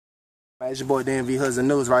Man, it's your boy DMV Hudson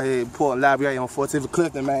News right here, reporting live right here on 14th and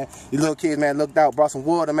Clifton, man. These little kids, man, looked out, brought some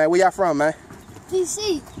water, man. Where y'all from, man?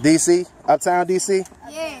 DC. DC? Uptown, DC?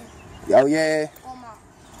 Yeah. Oh, yeah.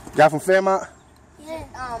 Y'all from Fairmont? Yeah.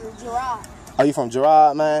 GROD. Oh, you from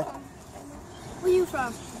GROD, man? Where you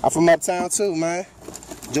from? I'm from Uptown, too, man.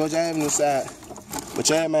 Georgia Avenue side. But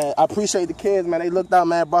yeah, man, I appreciate the kids, man. They looked out,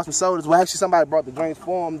 man, brought some sodas. Well, actually, somebody brought the drinks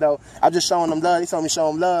for them, though. I'm just showing them love. They told me to show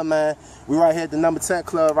them love, man. We right here at the number 10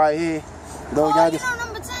 club right here. Oh, you know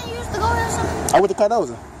number 10? You used to go here or something? I went to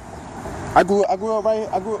Cardozo. I grew up right here.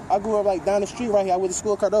 I grew up like down the street right here. I went to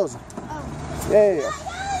school at Cardozo. Oh. Yeah.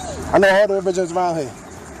 I know all the originals around here.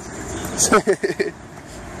 Thank you.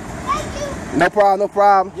 No problem, no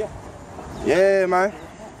problem. Yeah. Yeah, man.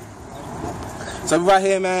 So we right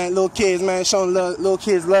here, man, little kids, man, showing love, little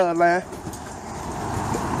kids love, man.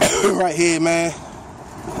 Right here, man.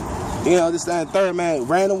 You know, this and third, man.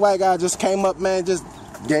 Random white guy just came up, man, just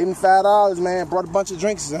gave him $5, man. Brought a bunch of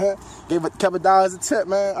drinks, gave a couple dollars a tip,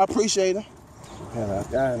 man. I appreciate him. Yeah,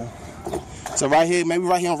 I got him. So right here, maybe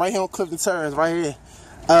right here on Clifton Terrace, right here.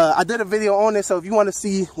 I did a video on this, so if you want to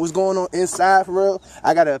see what's going on inside for real,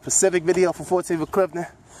 I got a Pacific video for 14th and Clifton.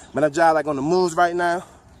 But I'm just like on the moves right now.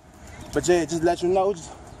 But yeah, just let you know,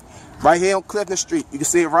 just right here on Clifton Street. You can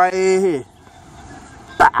see it right here.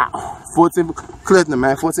 Bow. 14th Clifton,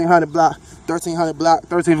 man. 1400 block, 1300 block,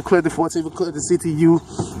 13th Clifton, 14th Clifton,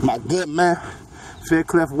 CTU. My good man,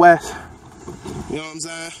 Faircliff West. You know what I'm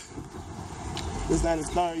saying? This down is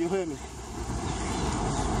third, you hear me?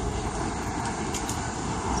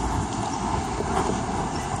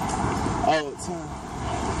 Oh,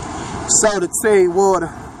 soda, tea,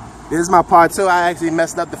 water. This is my part 2. I actually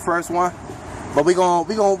messed up the first one, but we gonna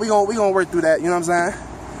work through that. You know what I'm saying?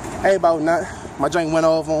 Ain't about nothing. My drink went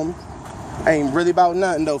off on me. Ain't really about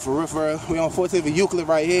nothing though. For real. We on 14th and Euclid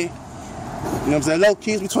right here. You know what I'm saying? Low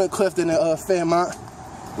keys between Clifton and Fairmont. You know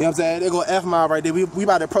what I'm saying? They go FMOB right there. We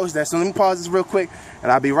about to approach that. So let me pause this real quick, and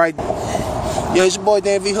I'll be right there. Yeah, it's your boy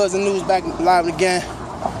DMV Hudson News back live again.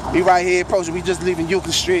 We right here approaching. We just leaving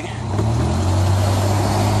Euclid Street.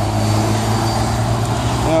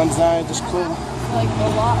 You know what I'm saying? Just cool. Like a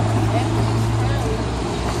lot.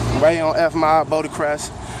 Right here on FMOB, Boulder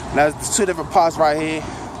Crest. Now there's 2 different parts right here.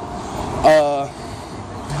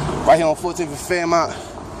 Right here on 14th and Fairmont,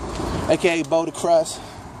 aka Boulder Crest,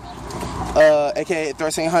 aka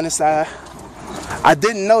 1300 side. I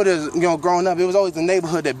didn't know this, you know, growing up. It was always the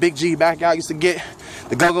neighborhood that Big G back out used to get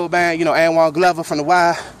the go-go band, you know, Anwan Glover from the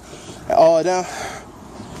Y and all of them.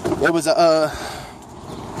 There was a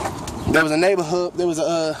neighborhood. There was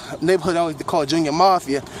a neighborhood I always called Junior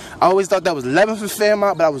Mafia. I always thought that was 11th and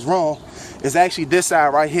Fairmont, but I was wrong. It's actually this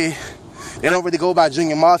side right here. They don't really go by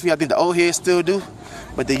Junior Mafia. I think the old heads still do,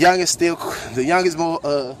 but the youngest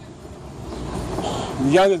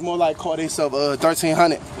more like call themselves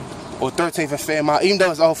 1300 or 13th and Fairmont. Even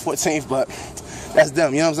though it's all 14th, but that's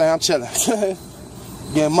them. You know what I'm saying? I'm chilling,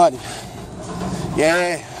 getting money.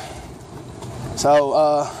 Yeah.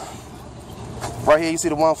 So right here you see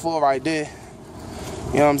the 1-4 right there.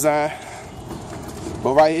 You know what I'm saying?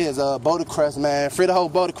 But right here is Boulder Crest, man. Free the whole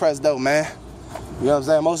Boulder Crest though, man. You know what I'm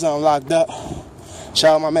saying? Most of them locked up.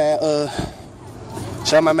 Shout out my man,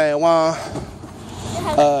 Juan.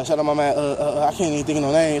 Shout out my man, I can't even think of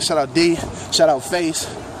no names. Shout out D. Shout out Face.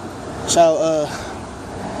 Shout out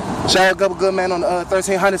a couple good man on the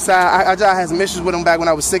 1300 side. I just had some issues with him back when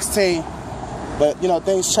I was 16. But you know,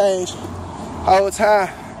 things change all the time.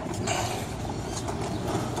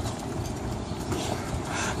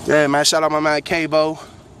 Yeah, man, shout out my man K-Bo.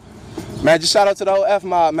 Man, just shout out to the whole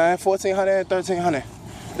FMOB, man. 1400 and 1300.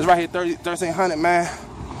 It's right here, 1300, man.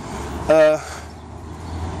 You know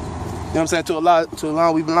what I'm saying? To a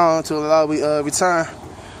lot we belong, to a lot we return.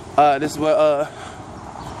 This is what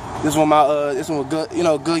this one good, you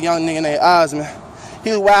know, good young nigga named Osman. He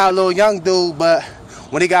was a wild little young dude, but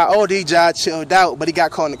when he got older, he just chilled out. But he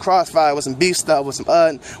got caught in the crossfire with some beef stuff, with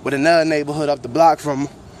another neighborhood up the block from him.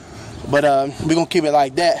 But we gonna keep it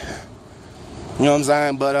like that. You know what I'm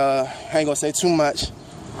saying? But I ain't gonna say too much.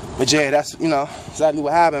 But yeah, that's, you know, exactly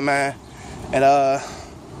what happened, man. And you know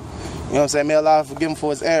what I'm saying? May Allah forgive him for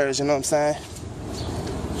his errors, you know what I'm saying?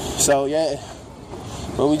 So yeah.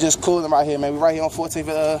 But we just cooling right here, man. We right here on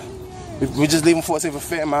 14th, we just leaving 14th for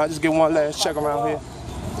Fairmont. Just get one last check around here.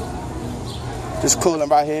 Just cooling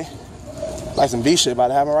right here. Like some B shit about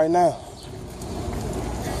to happen right now.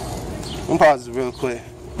 Let me pause this real quick.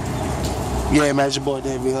 Yeah, man, it's your boy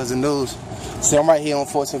DMV Hudson News. See, I'm right here on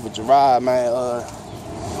 14th with GROD, man.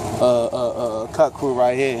 Cut crew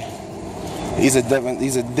right here. These are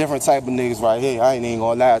different type of niggas right here. I ain't even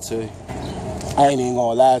gonna lie to you. I ain't even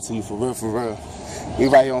gonna lie to you, for real, for real. We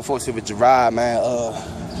right here on 14th with GROD, man.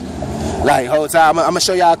 Like, whole time, I'm gonna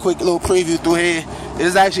show y'all a quick little preview through here. This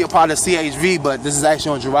is actually a part of CHV, but this is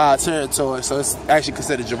actually on GROD territory, so it's actually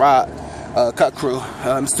considered GROD cut crew.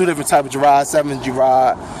 It's two different types of GROD, 7th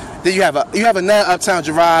GROD. Then you have another Uptown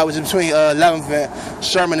GROD, which is between 11th and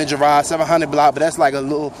Sherman and GROD, 700 block, but that's like a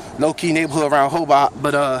little low-key neighborhood around Hobart.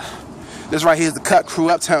 But this right here is the cut crew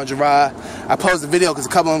Uptown GROD. I posted a video because a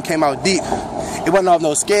couple of them came out deep. It wasn't off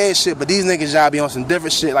no scared shit, but these niggas y'all be on some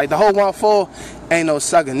different shit. Like the whole 1-4 ain't no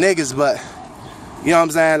sucking niggas, but you know what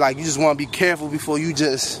I'm saying? Like you just want to be careful before you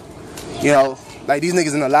just, you know, like these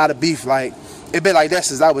niggas in a lot of beef. Like it been like that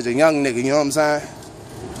since I was a young nigga, you know what I'm saying?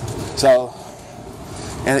 So,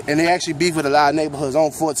 and they actually beef with a lot of neighborhoods on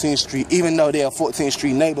 14th Street, even though they're a 14th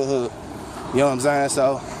Street neighborhood. You know what I'm saying?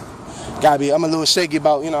 So, gotta be, I'm a little shaky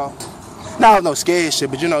about, you know, not no scared shit,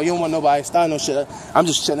 but you know, you don't want nobody starting no shit. I'm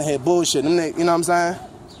just chilling here bullshit, you know what I'm saying?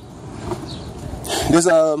 This,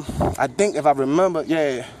 I think if I remember,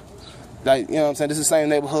 yeah, like, you know what I'm saying, this is the same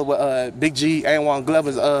neighborhood with Big G and Juan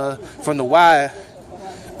Glover's from The Wire,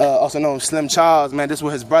 also known as Slim Charles, man. This is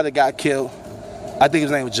where his brother got killed. I think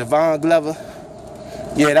his name was Javon Glover.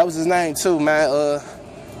 Yeah, that was his name too, man.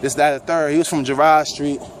 This, that, the 3rd. He was from Girard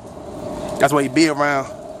Street. That's where he be around.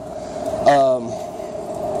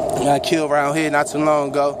 He got killed around here not too long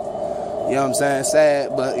ago. You know what I'm saying?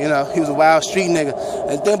 Sad, but you know, he was a wild street nigga.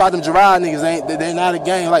 And the thing about them Girard niggas, they not a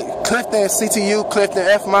gang. Like Clifton, CTU, Clifton,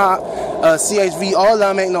 FMOB, CHV, all of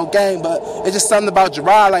them ain't no gang, but it's just something about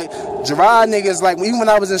Girard. Like Girard niggas, like even when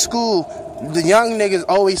I was in school, the young niggas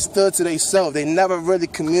always stood to themselves. They never really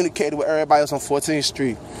communicated with everybody else on 14th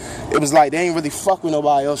Street. It was like they ain't really fuck with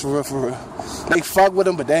nobody else for real, for real. They fuck with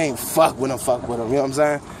them, but they ain't fuck with them, you know what I'm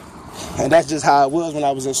saying? And that's just how it was when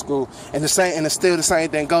I was in school. And it's still the same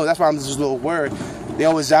thing goes. That's why I'm just a little worried. They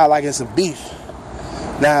always y'all like it's some beef.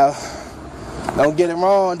 Now, don't get it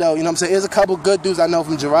wrong though, you know what I'm saying? There's a couple good dudes I know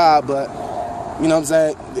from Girard, but you know what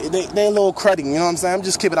I'm saying? They a little cruddy, you know what I'm saying? I'm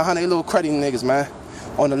just keeping 100, they little cruddy niggas, man.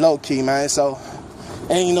 On the low key, man. So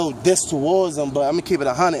ain't no diss towards them, but I'm gonna keep it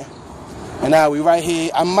 100. And now we right here.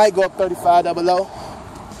 I might go up 35 double low.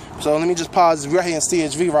 So let me just pause. We're right here in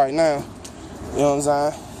CHV right now. You know what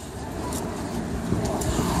I'm saying?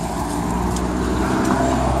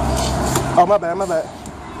 Oh, my bad, my bad.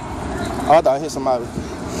 Oh, I thought I hit somebody.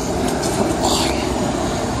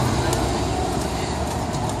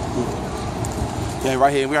 Yeah,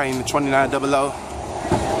 right here. We're right here in the 29 double O.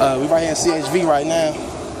 We right here in CHV right now.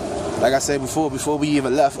 Like I said before we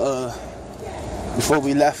even left,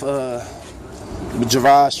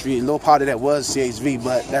 Girard Street, a little part of that was CHV,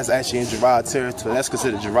 but that's actually in Girard territory. That's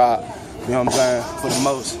considered Girard, you know what I'm saying, for the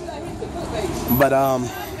most. But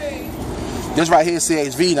this right here is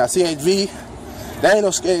CHV. Now CHV, they ain't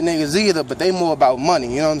no scared niggas either, but they more about money,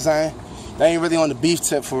 you know what I'm saying? They ain't really on the beef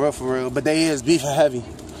tip for real, but they is beefing heavy.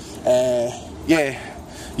 And yeah,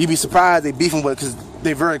 you be surprised they beefing with it because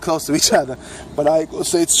they very close to each other. But I ain't gonna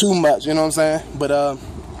say too much, you know what I'm saying? But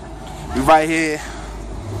we right here,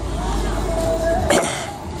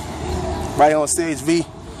 right on CHV, you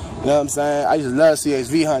know what I'm saying? I just love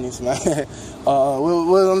CHV honeys, man. What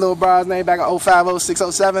was them little bros name back in 050,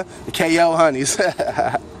 607? The KO honeys.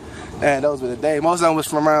 Man, those were the days. Most of them was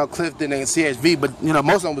from around Clifton and CHV, but you know,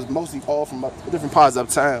 most of them was mostly all from different parts of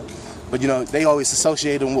Uptown. But you know, they always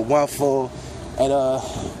associated them with 1-4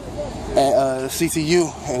 and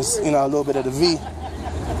CTU and you know, a little bit of the V. You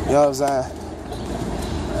know what I'm saying?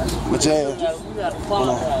 But yeah, you know.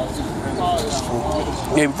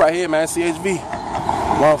 Yeah, we right here, man. CHV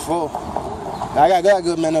 1-4. I got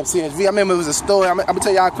good man up CHV. I remember it was a story. I'm gonna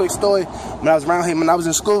tell y'all a quick story. When I was around here, when I was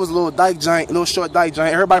in school, it was a little dyke giant, little short dyke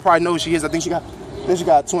giant. Everybody probably knows who she is. I think she got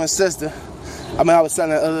a twin sister. I mean, I was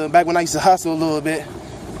selling back when I used to hustle a little bit.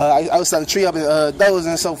 I was selling tree up in those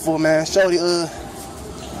and so forth, man. Shorty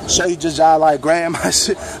just y'all like grab my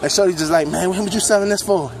shit. Like Shorty just like, man, what you selling this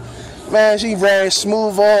for? Man, she ran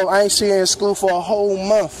smooth off. I ain't seen her in school for a whole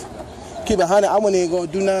month. Keep it 100. I wasn't even gonna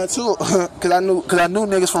do nothing to it, cause I knew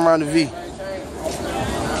niggas from around the V.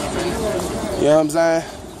 You know what I'm saying?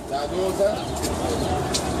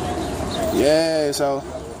 Yeah, so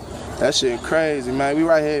that shit crazy, man. We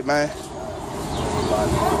right here, man.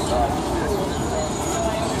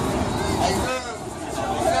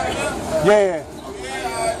 Yeah.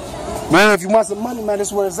 Man, if you want some money, man, this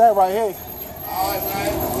is where it's at right here. Oh,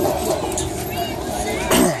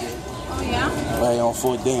 yeah? Right on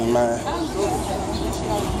 14, man.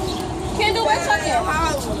 Kendall, where's Chucky?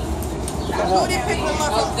 Oh,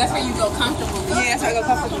 that's where you go comfortable. Yeah, that's where I go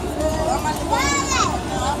comfortable.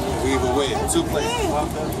 We even went 2 places.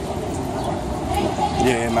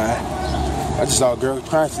 Yeah, man. I just saw a girl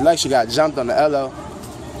crying. Like she got jumped on the LO.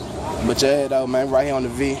 But yeah, though, man, right here on the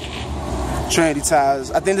V. Trinity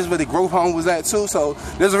ties. I think this is where the group home was at too. So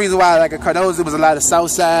there's a reason why, like, at Cardozo, it was a lot of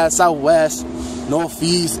South Side, Southwest,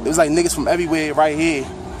 Northeast. It was like niggas from everywhere right here.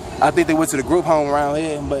 I think they went to the group home around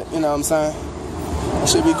here, but you know what I'm saying? That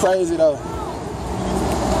should be crazy though.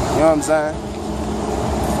 You know what I'm saying?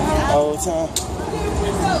 All the time.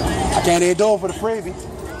 I can't even do it for the freebie.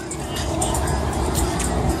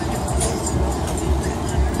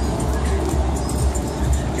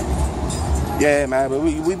 Yeah, man, but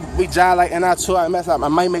we jive like in our tour. I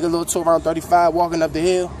might make a little tour around 35 walking up the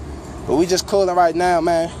hill. But we just cooling right now,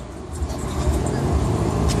 man.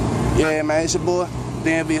 Yeah, man, it's your boy,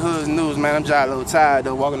 DMV Hoods News, man. I'm just a little tired,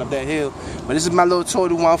 though, walking up that hill. But this is my little tour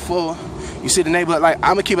to 1-4. You see the neighborhood, like,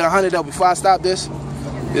 I'm going to keep it 100, though, before I stop this.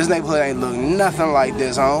 This neighborhood ain't look nothing like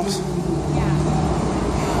this, homes.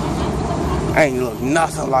 Ain't look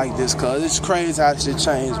nothing like this, cuz it's crazy how this shit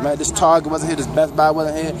changed, man. This Target wasn't here, this Best Buy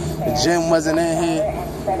wasn't here, the gym wasn't in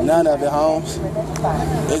here, none of it, homes.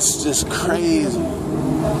 It's just crazy. You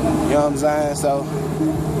know what I'm saying? So,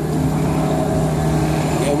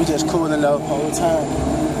 yeah, we just cooling though, all the time.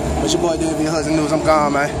 But your boy DMV Hoods News, I'm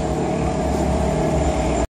gone, man.